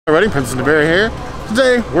Alrighty, Princess and Barry here.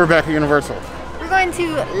 Today, we're back at Universal. We're going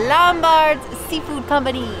to Lombards Seafood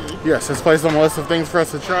Company. Yes, this place on the list of things for us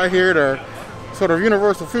to try here at our sort of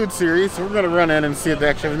Universal food series. So we're going to run in and see if they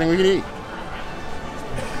actually have everything we can eat.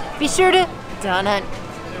 Be sure to donut.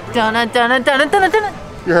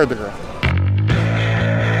 You heard the girl.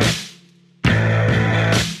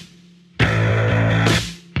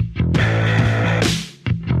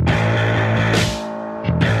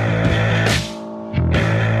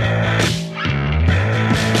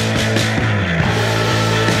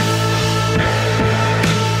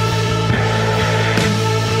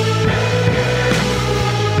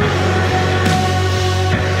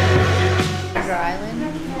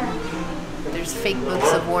 Fake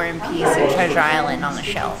books of War and Peace and Treasure Island on the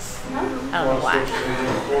shelf. I don't know why.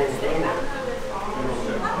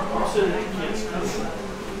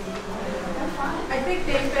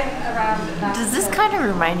 Does this kind of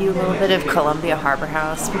remind you a little bit of Columbia Harbor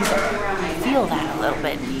House? I feel that a little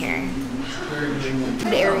bit in here.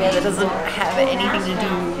 An area that doesn't have anything to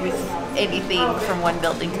do with anything from one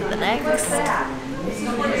building to the next.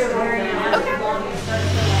 Okay.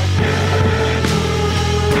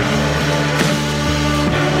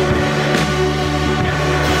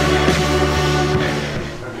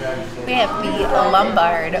 We have the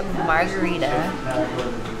Lombard Margarita.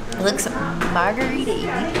 It looks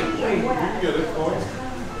margarita-y.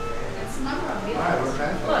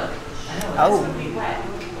 Oh,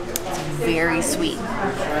 it's very sweet.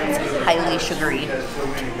 It's highly sugary.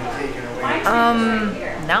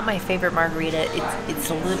 Not my favorite margarita. It's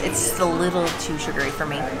a little too sugary for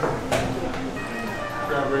me. Alright,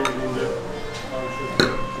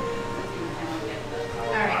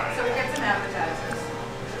 so we get some appetizers.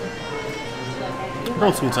 On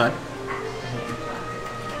the sweet side.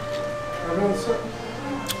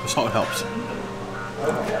 The salt helps.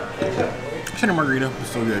 Cheddar margarita is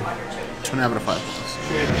still good. 2.5 out of 5.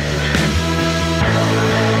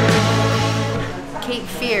 Cape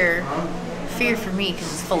Fear for me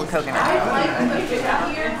because it's full of coconut.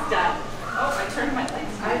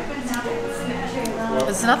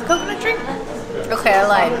 Is it not the coconut drink? Okay, I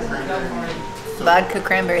lied. Vodka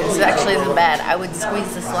cranberry. This actually isn't bad. I would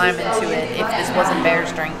squeeze the slime into it if this wasn't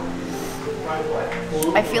Bear's drink.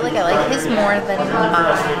 I feel like I like his more than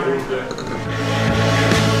mine.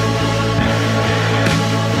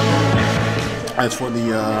 As for the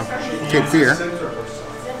Cape Fear,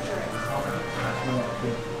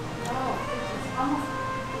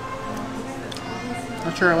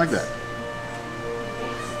 not sure I like that.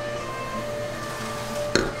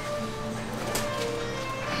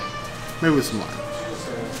 Maybe with some lime.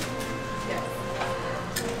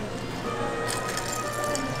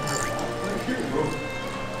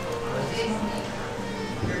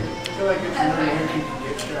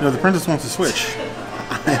 No, the princess wants to switch.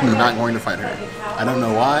 I am not going to fight her. I don't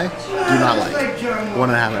know why. Do not like.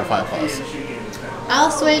 1.5 out of 5 plus.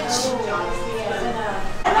 I'll switch.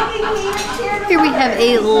 Here we have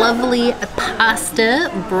a lovely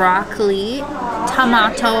pasta, broccoli,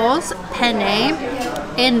 tomatoes, penne,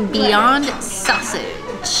 and Beyond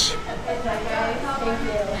sausage.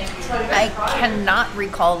 I cannot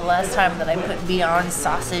recall the last time that I put Beyond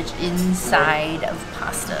sausage inside of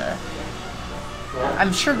pasta.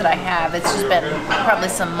 I'm sure that I have. It's just been probably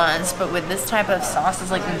some months, but with this type of sauce,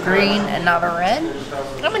 it's like a green and not a red.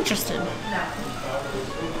 I'm interested.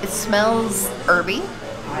 It smells herby.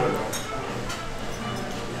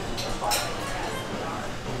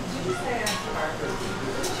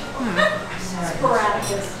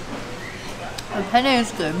 The penne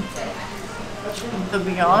is good. The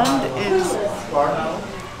Beyond is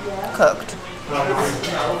cooked.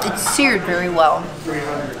 It's seared very well.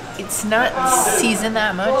 It's not seasoned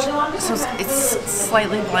that much, so it's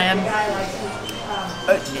slightly bland.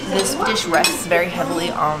 This dish rests very heavily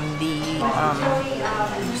on the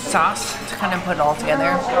sauce to kind of put it all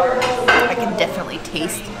together. I can definitely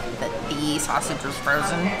taste that the sausage was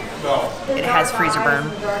frozen. It has freezer burn.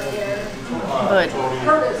 But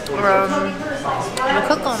the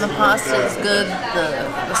cook on the pasta is good.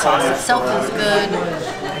 The sauce itself is good.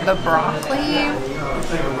 The broccoli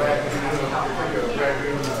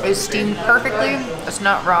is steamed perfectly. It's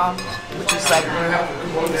not raw, which is like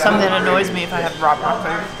something that annoys me if I have raw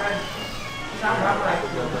broccoli.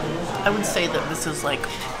 I would say that this is like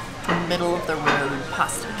a middle of the road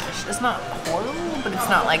pasta dish. It's not horrible, but it's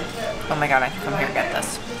not like, oh my god, I can come here and get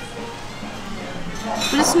this.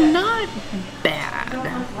 But it's not bad.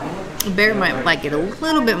 Bear might like it a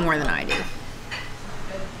little bit more than I do.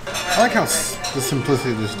 I like how the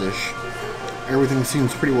simplicity of this dish. Everything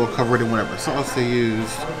seems pretty well covered in whatever sauce they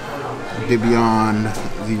used. The Beyond,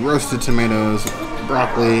 the roasted tomatoes,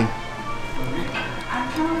 broccoli.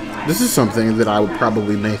 This is something that I would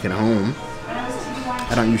probably make at home.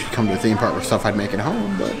 I don't usually come to a theme park with stuff I'd make at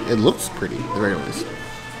home, but it looks pretty at the very least.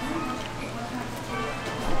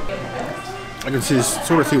 I can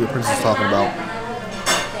sort of see what Prince is talking about.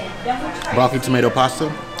 Broccoli tomato pasta,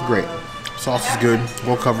 great. Sauce is good,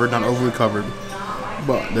 well covered, not overly covered.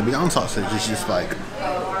 But the Beyond sausage is just like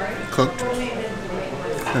cooked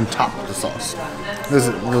and topped with the sauce. It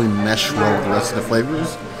doesn't really mesh well with the rest of the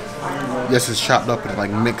flavors. Yes, it's chopped up and like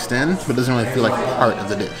mixed in, but it doesn't really feel like part of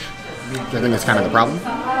the dish. I think it's kind of the problem.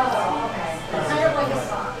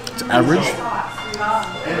 It's average,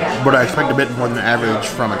 but I expect a bit more than average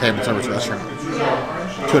from a table service restaurant.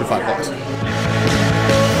 2 out of 5 plus.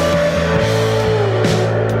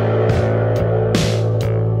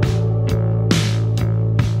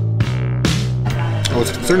 I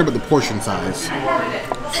was concerned about the portion size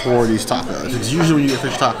for these tacos. Because usually when you get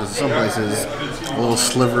fish tacos, in some places, a little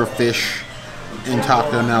sliver of fish in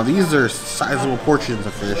taco. Now these are sizable portions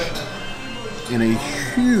of fish in a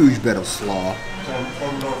huge bed of slaw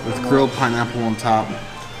with grilled pineapple on top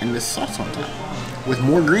and this sauce on top with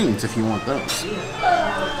more greens if you want those.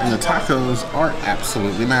 And the tacos are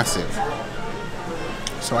absolutely massive.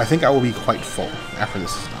 So I think I will be quite full after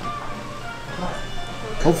this is done.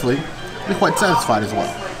 Hopefully, be quite satisfied as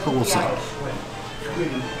well, but we'll see.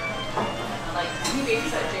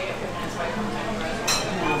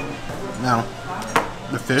 Now,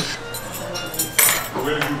 the fish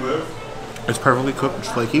is perfectly cooked, it's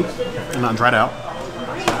flaky, and not dried out.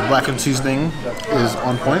 The blackened seasoning is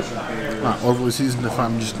on point, not overly seasoned if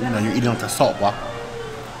I'm just, you're eating like a salt block.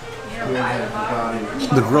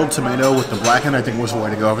 The grilled tomato with the blackened, I think, was the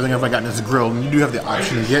way to go. Everything I've gotten is grilled, and you do have the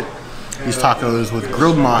option to get these tacos with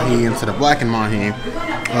grilled mahi instead of blackened mahi.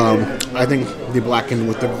 I think the blackened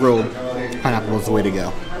with the grilled pineapple is the way to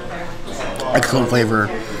go. Excellent flavor,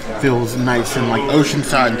 feels nice and like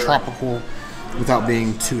oceanside and tropical without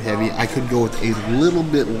being too heavy. I could go with a little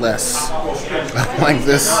bit less like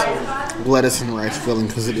this lettuce and rice filling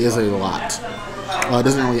because it is a lot. It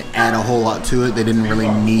doesn't really add a whole lot to it. They didn't really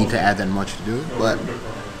need to add that much to do it, but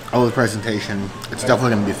all the presentation, it's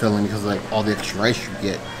definitely going to be filling because of like all the extra rice you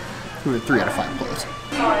get. 3 out of 5 plus.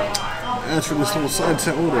 As for this little side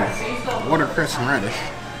salad of watercress and radish.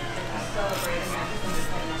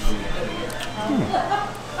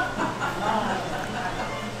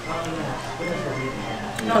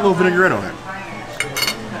 Got a little vinaigrette on it.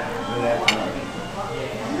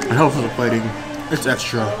 It helps with the plating. It's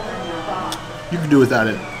extra. You can do without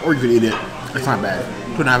it, or you could eat it. It's not bad.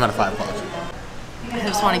 2.5 out of 5 plus. I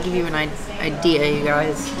just want to give you an idea, you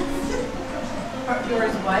guys.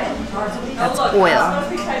 That's oil.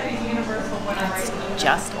 That's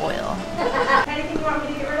just oil.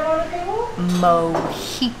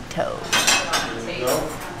 Mojito.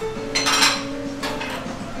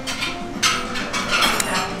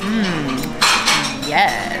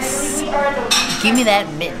 Yes. Give me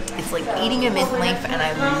that mint. It's like eating a mint leaf and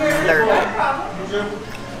I love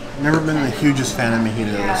it. Never been the hugest fan of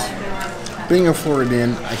mojitos. Being a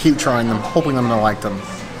Floridian, I keep trying them, hoping I'm gonna like them.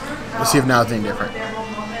 Let's see if now it's any different.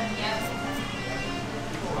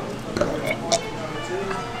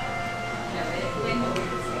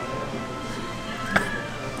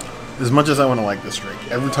 As much as I want to like this drink,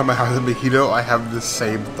 every time I have the mojito, I have the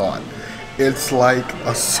same thought. It's like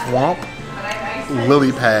a swamp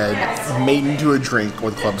lily pad made into a drink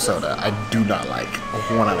with club soda. I do not like.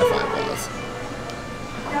 1 out of 5 plus.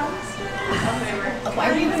 Why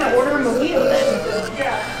are you going to order a mojito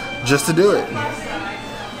then? Just to do it.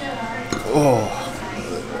 Oh.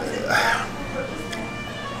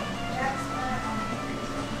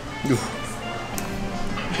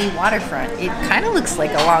 The Waterfront, it kind of looks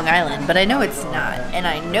like a Long Island, but I know it's not. And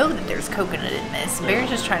I know that there's coconut in this. Bear's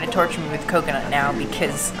just trying to torture me with coconut now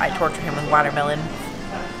because I torture him with watermelon.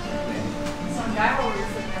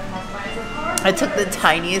 I took the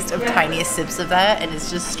tiniest of tiniest sips of that, and it's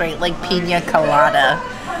just straight like pina colada.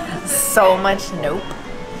 So much nope.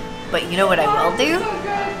 But you know what I will do?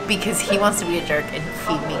 Because he wants to be a jerk and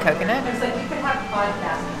feed me coconut.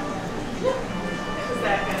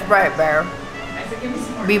 Right, Bear.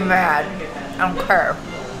 Be mad. I don't care.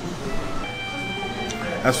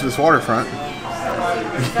 As for this Waterfront,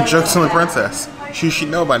 jokes on the princess. She should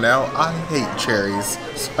know by now, I hate cherries.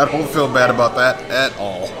 So I don't feel bad about that at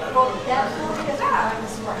all.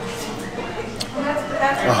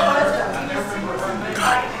 Oh.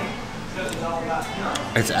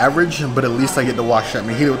 It's average, but at least I get to wash that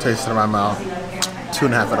mojito taste in my mouth.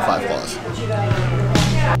 2.5 out of 5 plus.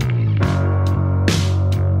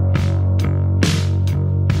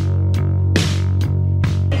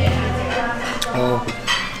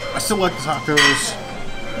 I still like the tacos.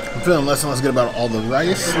 I'm feeling less and less good about all the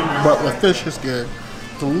rice, but the fish is good.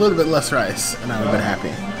 It's a little bit less rice, and I would have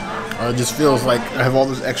been happy. It just feels like I have all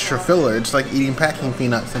this extra filler. It's like eating packing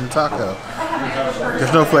peanuts in a taco.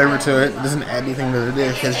 There's no flavor to it. It doesn't add anything to the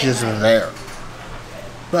dish. It's just there.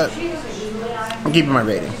 But I'm keeping my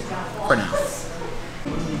rating for now.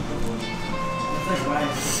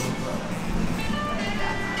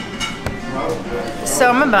 So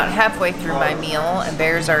I'm about halfway through my meal and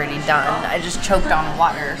Bear's already done. I just choked on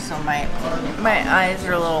water, so my eyes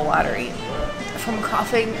are a little watery from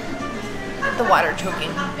coughing, the water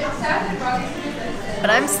choking. But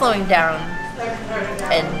I'm slowing down,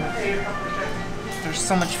 and there's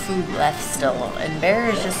so much food left still, and Bear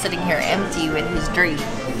is just sitting here empty with his drink.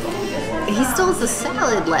 He still has a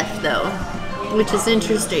salad left though, which is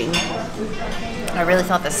interesting. I really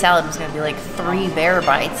thought the salad was going to be like 3 bear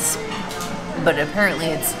bites, but apparently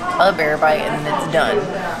it's a bear bite and then it's done.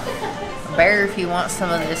 Bear, if you want some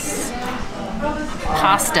of this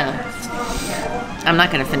pasta, I'm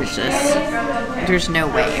not going to finish this. There's no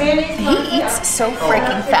way. He eats so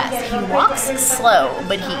freaking fast. He walks slow,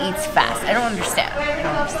 but he eats fast. I don't understand.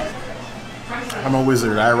 I'm a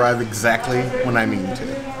wizard. I arrive exactly when I mean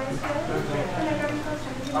to.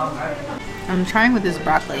 I'm trying with this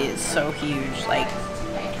broccoli. It's so huge. Like,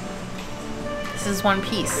 this is one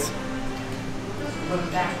piece.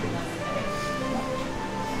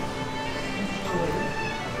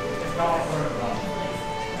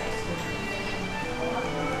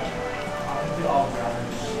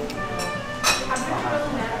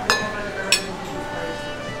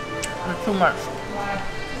 That's too much.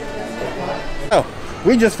 Oh,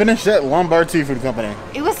 we just finished at Lombard Seafood Company.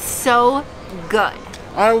 It was so good.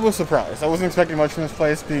 I was surprised. I wasn't expecting much from this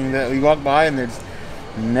place, being that we walked by and there's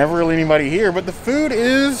never really anybody here, but the food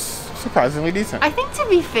is surprisingly decent. I think, to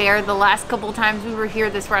be fair, the last couple times we were here,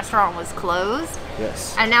 this restaurant was closed.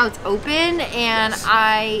 Yes. And now it's open, and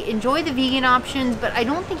I enjoy the vegan options, but I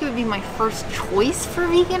don't think it would be my first choice for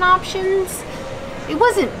vegan options. It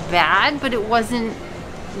wasn't bad, but it wasn't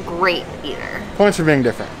great either. Points for being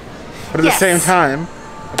different. But at the same time,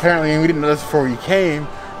 apparently, and we didn't know this before we came,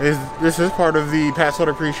 this is part of the pass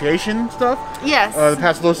holder appreciation stuff. Yes. The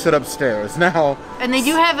pass holders sit upstairs. Now, and they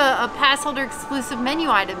do have a pass holder exclusive menu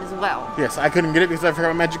item as well. yes, I couldn't get it because I forgot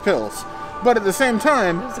my magic pills. But at the same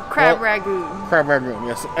time, It was a crab ragoon. Crab ragoon,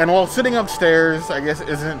 yes. And while sitting upstairs, I guess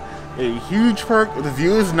isn't a huge perk. The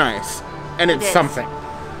view is nice, and it's something.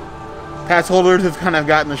 Pass holders have kind of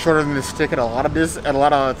gotten the shorter than the stick at a lot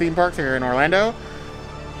of theme parks here in Orlando.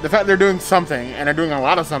 The fact they're doing something, and they're doing a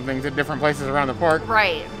lot of somethings at different places around the park,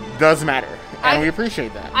 Right. does matter, and we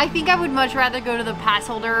appreciate that. I think I would much rather go to the pass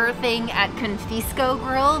holder thing at Francisco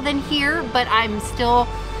Grill than here, but I'm still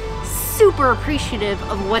super appreciative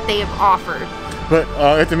of what they have offered. But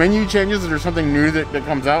if the menu changes or there's something new that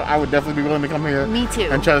comes out, I would definitely be willing to come here. Me too.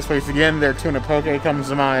 And try this place again. Their tuna poke comes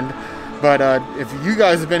to mind. But if you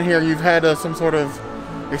guys have been here, you've had some sort of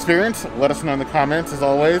experience, let us know in the comments, as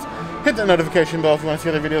always. Hit the notification bell if you want to see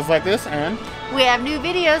other videos like this, and We have new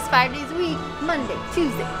videos 5 days a week, Monday,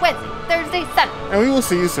 Tuesday, Wednesday, Thursday, Sunday. we will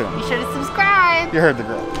see you soon. Be sure to subscribe. You heard the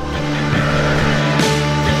girl.